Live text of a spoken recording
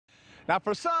Now,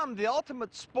 for some, the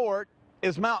ultimate sport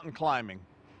is mountain climbing.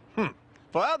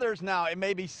 For others, now, it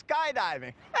may be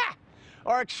skydiving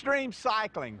or extreme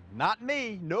cycling. Not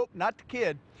me. Nope, not the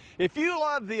kid. If you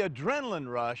love the adrenaline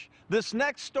rush, this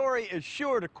next story is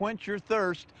sure to quench your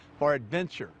thirst for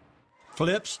adventure.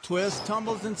 Flips, twists,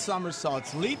 tumbles, and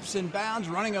somersaults, leaps and bounds,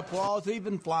 running up walls,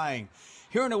 even flying.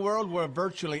 Here in a world where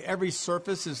virtually every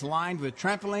surface is lined with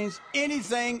trampolines,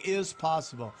 anything is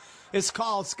possible. It's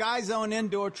called SkyZone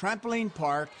Indoor Trampoline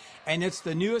Park, and it's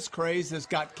the newest craze that's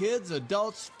got kids,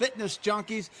 adults, fitness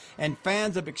junkies, and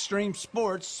fans of extreme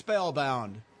sports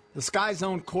spellbound. The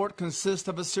SkyZone court consists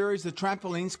of a series of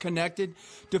trampolines connected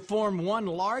to form one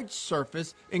large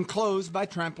surface enclosed by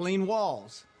trampoline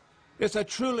walls. It's a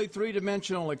truly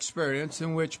three-dimensional experience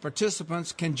in which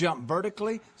participants can jump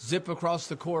vertically, zip across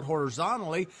the court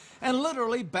horizontally, and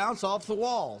literally bounce off the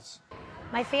walls.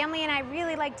 My family and I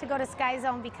really like to go to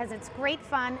SkyZone because it's great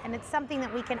fun and it's something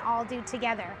that we can all do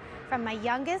together. From my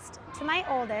youngest to my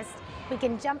oldest, we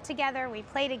can jump together, we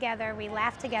play together, we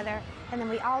laugh together, and then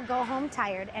we all go home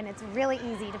tired, and it's really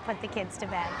easy to put the kids to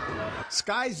bed.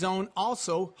 SkyZone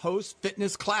also hosts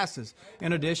fitness classes,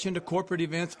 in addition to corporate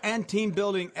events and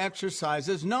team-building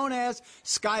exercises known as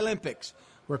Skylympics,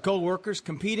 where co-workers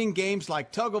compete in games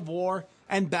like tug-of-war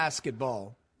and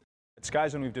basketball. At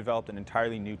SkyZone, we've developed an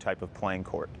entirely new type of playing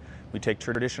court. We take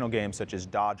traditional games such as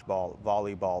dodgeball,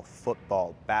 volleyball,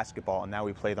 football, basketball, and now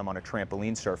we play them on a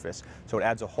trampoline surface, so it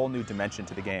adds a whole new dimension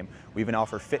to the game. We even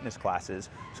offer fitness classes,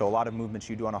 so a lot of movements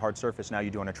you do on a hard surface now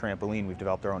you do on a trampoline. We've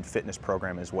developed our own fitness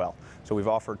program as well. So we've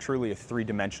offered truly a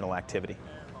three-dimensional activity.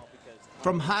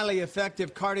 From highly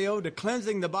effective cardio to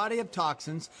cleansing the body of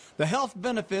toxins, the health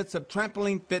benefits of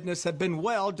trampoline fitness have been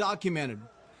well documented.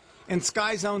 In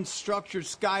SkyZone's structured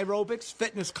Skyrobics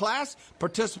fitness class,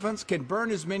 participants can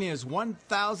burn as many as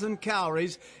 1,000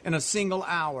 calories in a single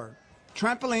hour.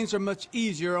 Trampolines are much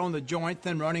easier on the joint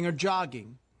than running or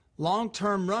jogging.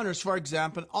 Long-term runners, for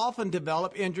example, often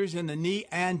develop injuries in the knee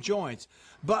and joints.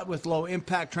 But with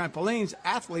low-impact trampolines,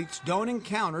 athletes don't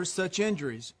encounter such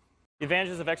injuries. The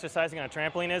advantages of exercising on a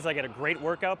trampoline is I get a great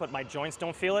workout, but my joints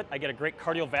don't feel it. I get a great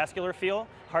cardiovascular feel.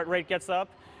 Heart rate gets up.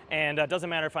 And it doesn't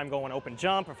matter if I'm going open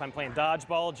jump or if I'm playing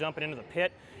dodgeball, jumping into the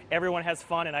pit. Everyone has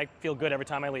fun, and I feel good every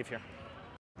time I leave here.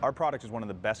 Our product is one of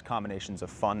the best combinations of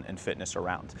fun and fitness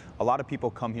around. A lot of people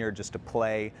come here just to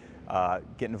play,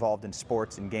 get involved in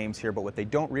sports and games here, but what they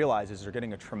don't realize is they're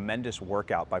getting a tremendous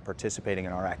workout by participating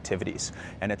in our activities.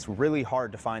 And it's really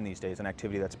hard to find these days an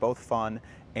activity that's both fun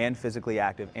and physically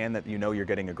active, and that you know you're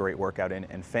getting a great workout in.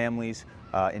 And families,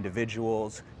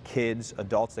 individuals, kids,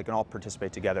 adults, they can all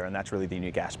participate together, and that's really the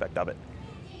unique aspect of it.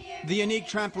 The unique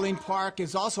trampoline park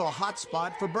is also a hot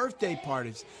spot for birthday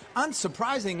parties,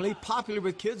 unsurprisingly popular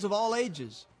with kids of all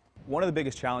ages. One of the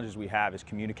biggest challenges we have is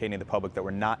communicating to the public that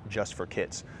we're not just for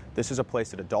kids. This is a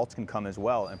place that adults can come as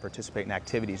well and participate in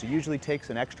activities. It usually takes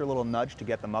an extra little nudge to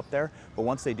get them up there, but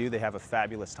once they do, they have a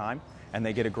fabulous time and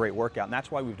they get a great workout. And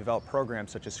that's why we've developed programs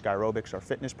such as Skyrobics, our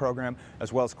fitness program,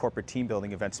 as well as corporate team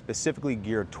building events specifically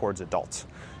geared towards adults.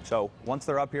 So once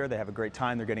they're up here, they have a great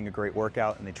time, they're getting a great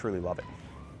workout, and they truly love it.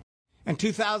 In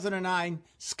 2009,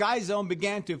 SkyZone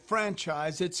began to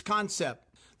franchise its concept.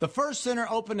 The first center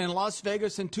opened in Las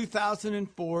Vegas in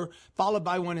 2004, followed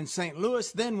by one in St.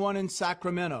 Louis, then one in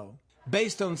Sacramento.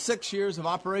 Based on 6 years of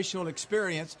operational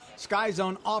experience,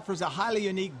 SkyZone offers a highly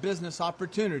unique business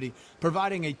opportunity,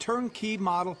 providing a turnkey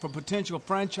model for potential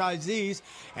franchisees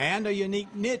and a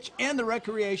unique niche in the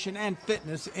recreation and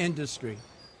fitness industry.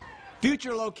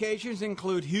 Future locations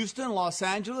include Houston, Los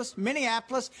Angeles,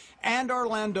 Minneapolis, and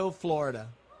Orlando, Florida.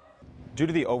 Due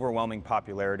to the overwhelming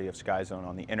popularity of SkyZone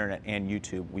on the internet and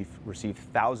YouTube, we've received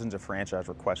thousands of franchise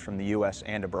requests from the U.S.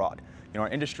 and abroad. You know, our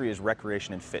industry is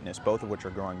recreation and fitness, both of which are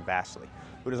growing vastly.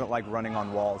 Who doesn't like running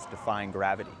on walls, defying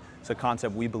gravity? It's a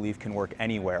concept we believe can work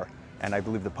anywhere, and I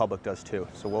believe the public does too.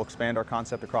 So we'll expand our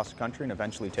concept across the country and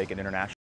eventually take it international.